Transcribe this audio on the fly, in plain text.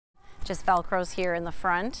Just Velcros here in the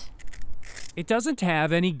front. It doesn't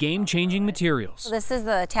have any game-changing materials. This is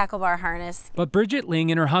the TackleBar harness. But Bridget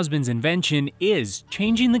Ling and her husband's invention is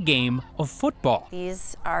changing the game of football.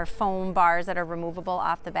 These are foam bars that are removable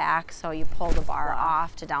off the back, so you pull the bar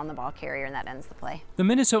off to down the ball carrier and that ends the play. The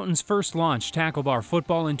Minnesotans first launched TackleBar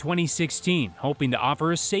football in 2016, hoping to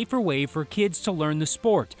offer a safer way for kids to learn the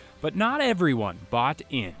sport. But not everyone bought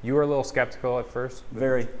in. You were a little skeptical at first?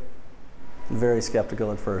 Very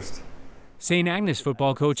skeptical at first. St. Agnes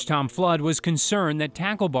football coach Tom Flood was concerned that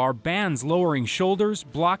TackleBar bans lowering shoulders,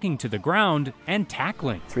 blocking to the ground, and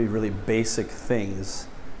tackling. 3 really basic things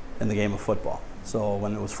in the game of football. So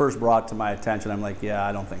when it was first brought to my attention, I'm like, yeah,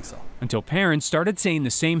 I don't think so. Until parents started saying the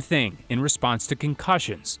same thing in response to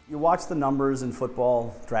concussions. You watch the numbers in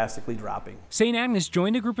football drastically dropping. St. Agnes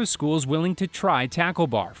joined a group of schools willing to try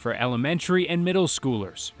TackleBar for elementary and middle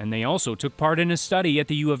schoolers, and they also took part in a study at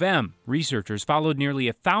the U of M. Researchers followed nearly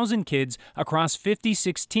 1,000 kids across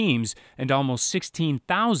 56 teams and almost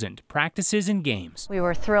 16,000 practices and games. We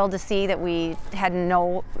were thrilled to see that we had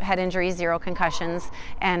no head injuries, 0 concussions,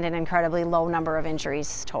 and an incredibly low number of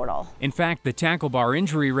injuries total. In fact, the TackleBar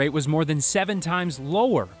injury rate was more than 7 times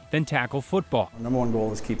lower than tackle football. Our number 1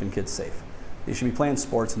 goal is keeping kids safe. They should be playing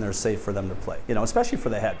sports and they're safe for them to play, especially for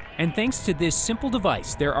the head. And thanks to this simple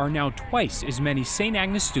device, there are now twice as many St.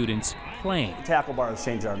 Agnes students playing. TackleBar has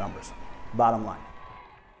changed our numbers, bottom line.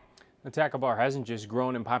 The TackleBar hasn't just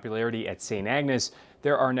grown in popularity at St. Agnes.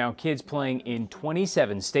 There are now kids playing in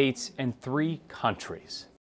 27 states and 3 countries.